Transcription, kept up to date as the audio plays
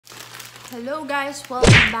Hello guys,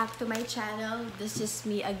 welcome back to my channel. This is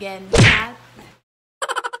me again, Kath.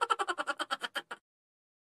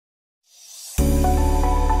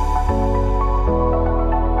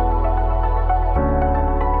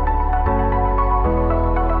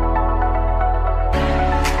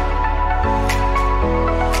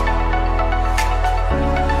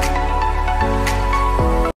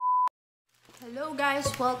 Hello guys,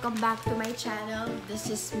 welcome back to my channel. This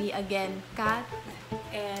is me again, Kath.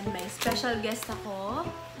 And may special guest ako,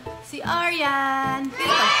 si Aryan.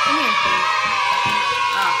 Dito, come here.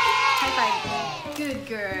 High five. Good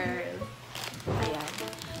girl. Ayan.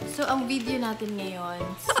 So, ang video natin ngayon,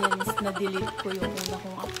 since na-delete ko yung una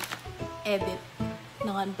kong edit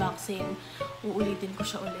ng unboxing, uulitin ko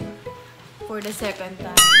siya ulit. For the second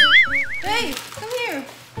time. Hey! Come here!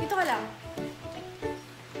 Dito ka lang.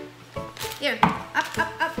 Here. Up,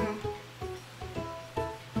 up, up.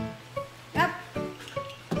 Up.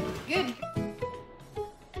 Good.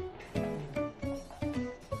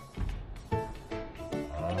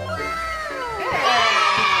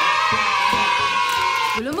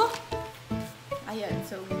 Gulo mo? Ayan.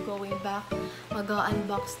 So, going back,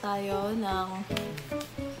 mag-unbox tayo ng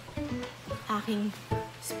aking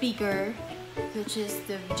speaker, which is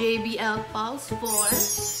the JBL Pulse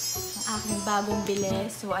 4. Aking bagong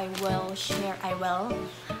bili, so I will share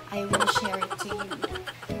it to you.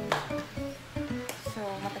 So,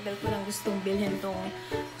 matagal ko lang gustong bilhin tong,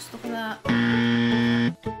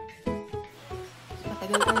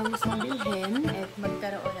 at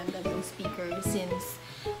magkaroon ng ganitong speaker since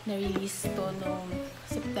na-release to noong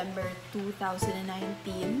September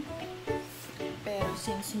 2019. Pero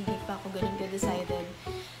since hindi pa ako ganun ka-decided,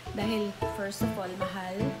 dahil first of all,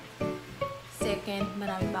 mahal. Second,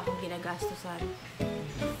 marami pa akong ginagastusan.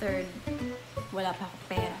 Third, wala pa akong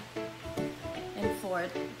pera. And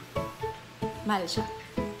fourth, mahal siya.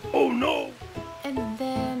 Oh no! And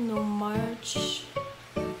then, no March.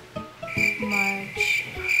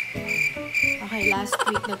 Okay, last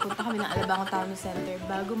week, nagpunta kami ng Alabang Town Center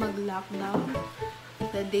bago mag-lockdown.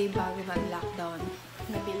 The day bago mag-lockdown,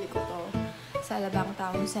 nabili ko to sa Alabang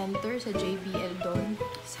Town Center, sa JBL doon,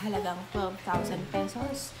 sa halagang 12,000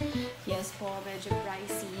 pesos. Yes po, medyo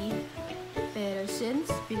pricey. Pero since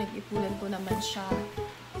pinag-ipunan ko naman siya,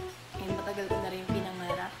 and matagal ko na rin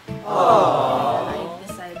pinangarap, I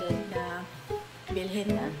decided na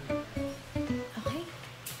bilhin na. Okay?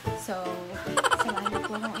 So, samahan ko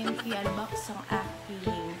kung i-unbox ang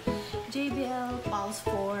aking JBL Pulse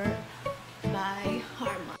 4 by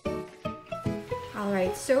Harman.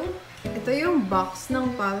 Alright, so, ito yung box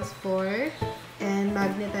ng Pulse 4 and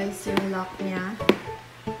magnetized yung lock niya.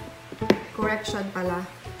 Correction pala.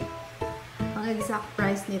 Ang exact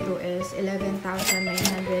price nito is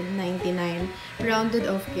 11,999. Rounded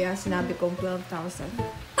off kaya sinabi kong 12,000.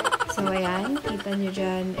 So, ayan. Kita nyo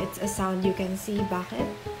dyan. It's a sound you can see. Bakit?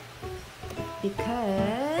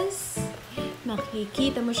 Because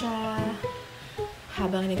makikita mo siya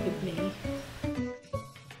habang nagpi-play.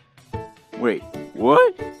 Wait,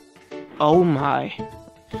 what? Oh my.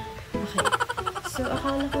 Okay. So,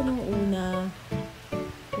 akala ko nung una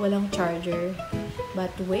walang charger.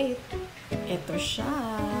 But wait, eto siya.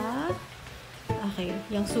 Okay,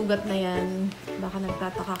 yung sugat na yan, baka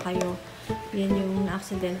nagtataka kayo. Yan yung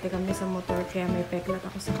na-aksidente kami sa motor, kaya may peklat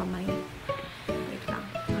ako sa kamay. Wait lang.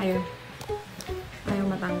 Ayaw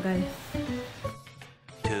matanggal.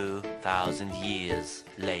 2,000 years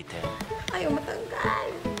later. Ayaw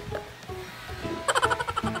matanggal.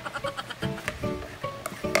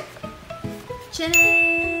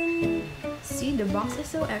 Tchanan! See, the box is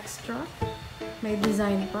so extra. May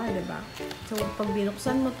design pa, diba? So, pag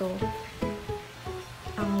binuksan mo to,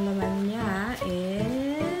 ang laman niya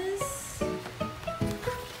is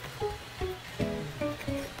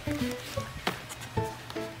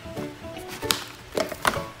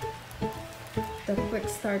the quick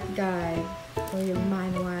start guide or yung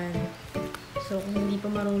manual. So, kung hindi pa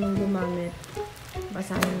marunong gumamit,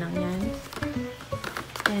 basahin lang yan.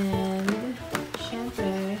 And,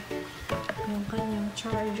 syempre, yung kanyang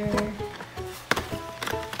charger.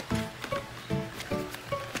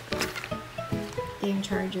 Ito yung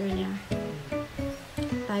charger niya.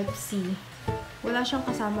 Type-C. Wala siyang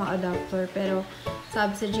kasamang adapter, pero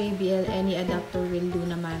sabi sa JBL, any adapter will do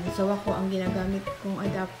naman. So, ako, ang ginagamit kong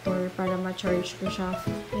adapter para ma-charge ko siya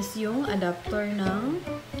is yung adapter ng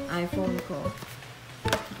iPhone ko.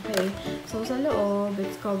 Okay. So, sa loob,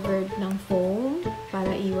 it's covered ng foam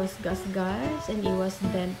para iwas gas-gas and iwas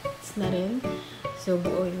dents na rin. So,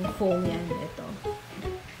 buo yung foam yan. Ito.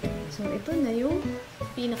 So, ito na yung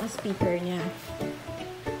pinaka-speaker niya.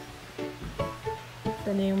 Ito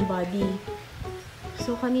na yung body.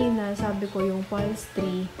 So, kanina, sabi ko yung Pulse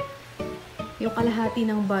 3, yung kalahati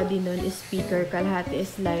ng body nun is speaker, kalahati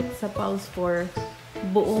is light. Sa Pulse 4,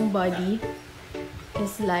 buong body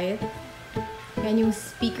is light. Yan yung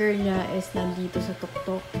speaker niya is nandito sa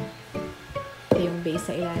tuktok. Ito yung base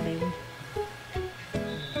sa ilalim.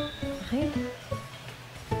 Okay?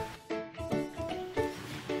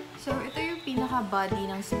 So, ito yung pinaka-body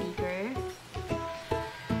ng speaker.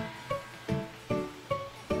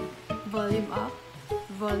 Volume up,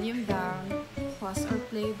 volume down, pause or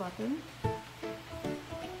play button,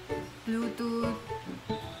 Bluetooth,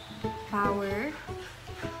 power,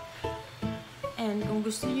 and kung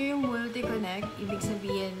gusto niyo yung multi-connect, ibig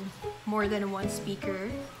sabihin more than one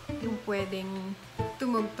speaker yung pwedeng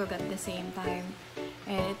tumugtog at the same time.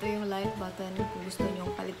 And ito yung light button kung gusto niyo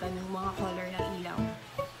palitan yung mga color ng ilaw.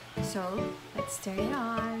 So, let's turn it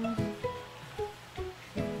on.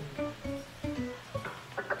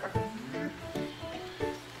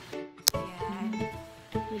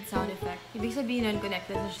 Sound effect. Ibig sabihin nun,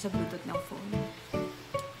 connected na siya sa Bluetooth ng phone.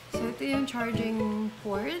 So, ito yung charging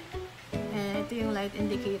port. And ito yung light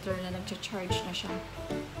indicator na nag-charge na siya.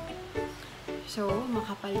 So,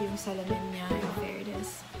 makapal yung salamin niya, in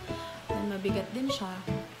fairness. And mabigat din siya.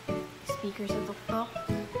 Speaker sa tuktok.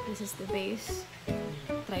 This is the bass.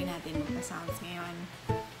 Try natin magpa-sounds ngayon.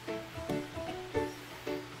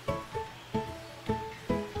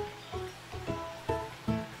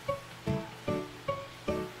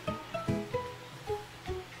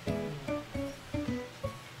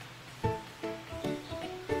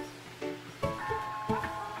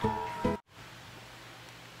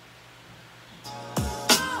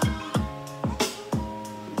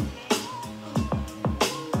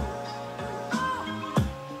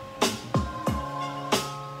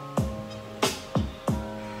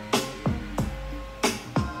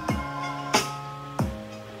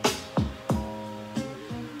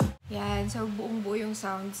 So, buong-buo yung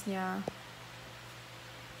sounds niya.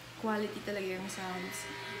 Quality talaga yung sounds.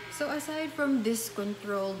 So, aside from this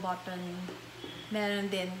control button, meron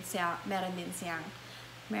din siyang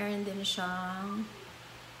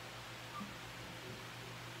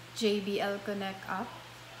JBL Connect app.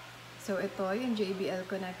 So, ito yung JBL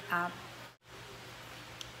Connect app.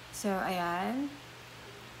 So, ayan.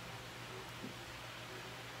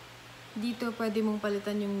 Dito, pwede mong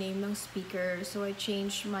palitan yung name ng speaker. So, I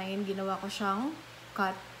changed mine. Ginawa ko siyang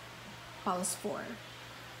Cut Pulse 4.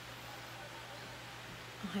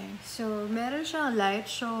 Okay. So, meron siyang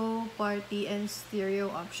light show, party, and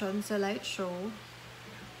stereo option. Sa light show,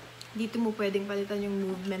 dito mo pwedeng palitan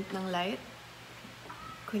yung movement ng light.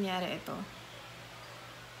 Kunyari ito.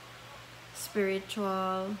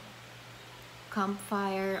 Spiritual,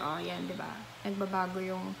 campfire, yan, diba? Nagbabago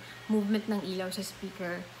yung movement ng ilaw sa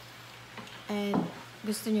speaker. And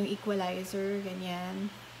gusto nyong equalizer,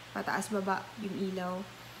 ganyan. Pataas baba yung ilaw.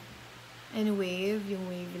 And wave, yung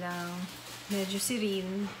wave lang. Medyo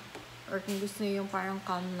serene. Or kung gusto nyo yung parang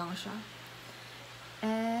calm lang siya.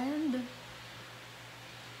 And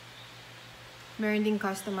meron ding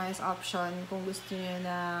customize option kung gusto nyo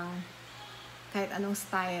ng kahit anong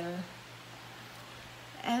style.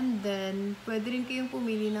 And then, pwede rin kayong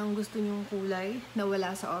pumili ng gusto nyong kulay na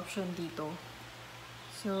wala sa option dito.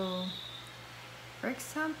 So, for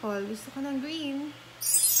example, gusto ko ng green.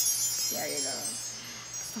 There you go.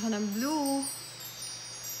 Gusto ko ng blue.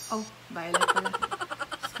 Oh, violet pala.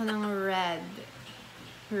 Gusto ko ng red.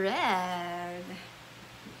 Red.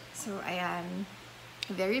 So, ayan.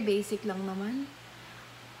 Very basic lang naman.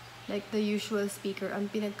 Like the usual speaker.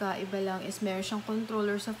 Ang pinagkaiba lang is meron siyang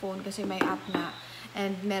controller sa phone kasi may app na.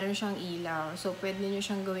 And meron siyang ilaw. So, pwede nyo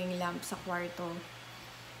siyang gawing lamp sa kwarto.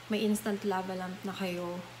 May instant lava lamp na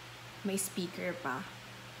kayo. May speaker pa.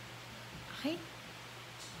 Okay?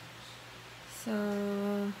 So,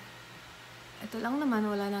 ito lang naman.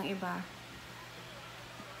 Wala nang iba.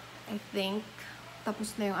 I think,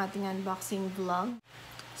 tapos na yung ating unboxing vlog.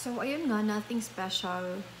 So, ayun nga. Nothing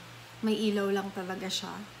special. May ilaw lang talaga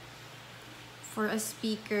siya. For a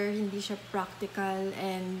speaker, hindi siya practical.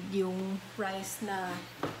 And yung price na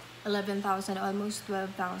 11,000, almost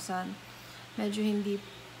 12,000. Medyo hindi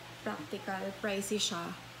practical. Pricey siya.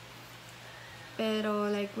 Pero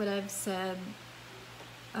like what I've said,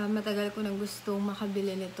 matagal ko nang gustong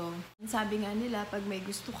makabili nito. Sabi nga nila, pag may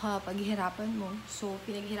gusto ka, paghihirapan mo. So,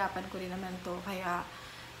 pinaghirapan ko rin naman to. Kaya,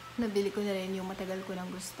 nabili ko na rin yung matagal ko nang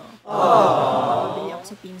gusto. Nabili ako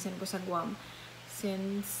sa pinsan ko sa Guam.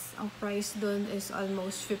 Since, ang price doon is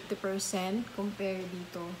almost 50% compare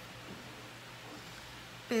dito.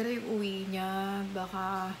 Pero yung uwi niya,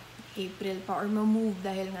 baka April pa or ma-move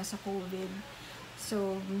dahil nga sa COVID.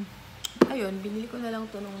 So, ayun, binili ko na lang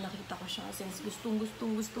to nung nakita ko siya since gusto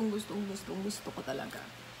ko talaga.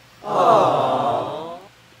 Aww.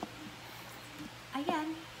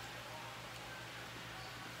 Ayan.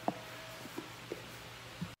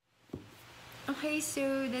 Okay,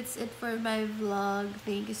 so that's it for my vlog.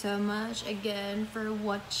 Thank you so much again for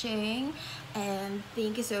watching. And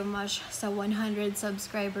thank you so much sa 100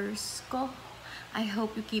 subscribers ko. I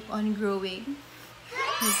hope you keep on growing.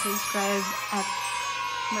 Mag-subscribe at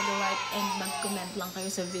mag-like and mag-comment lang kayo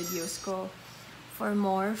sa videos ko for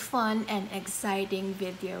more fun and exciting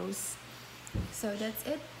videos. So that's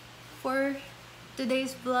it for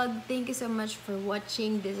today's vlog. Thank you so much for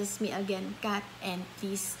watching. This is me again, Kath, and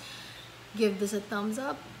please give this a thumbs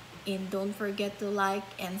up and don't forget to like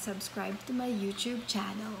and subscribe to my YouTube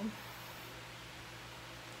channel.